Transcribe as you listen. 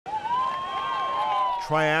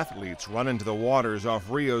triathletes run into the waters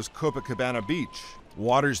off Rio's Copacabana beach.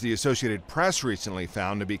 Waters the Associated Press recently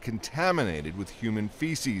found to be contaminated with human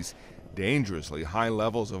feces, dangerously high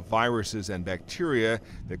levels of viruses and bacteria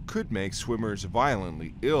that could make swimmers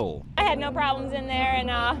violently ill. I had no problems in there, and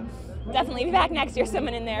definitely be back next year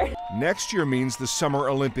swimming in there. Next year means the Summer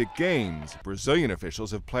Olympic Games. Brazilian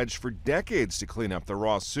officials have pledged for decades to clean up the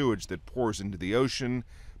raw sewage that pours into the ocean,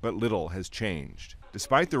 but little has changed.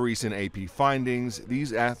 Despite the recent AP findings,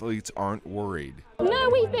 these athletes aren't worried. No,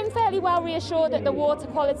 we've been fairly well reassured that the water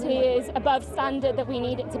quality is above standard that we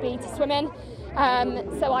need it to be to swim in.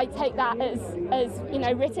 So I take that as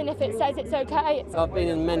written. If it says it's okay. I've been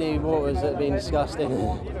in many waters that have been disgusting.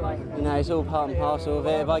 It's all part and parcel of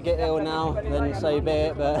it. If I get ill now, then so be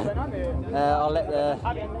it. But I'll let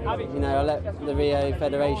the Rio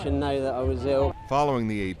Federation know that I was ill. Following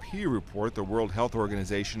the AP report, the World Health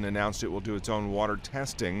Organization announced it will do its own water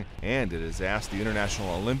testing, and it has asked the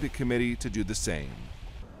International Olympic Committee to do the same.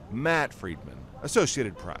 Matt Friedman,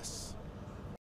 Associated Press.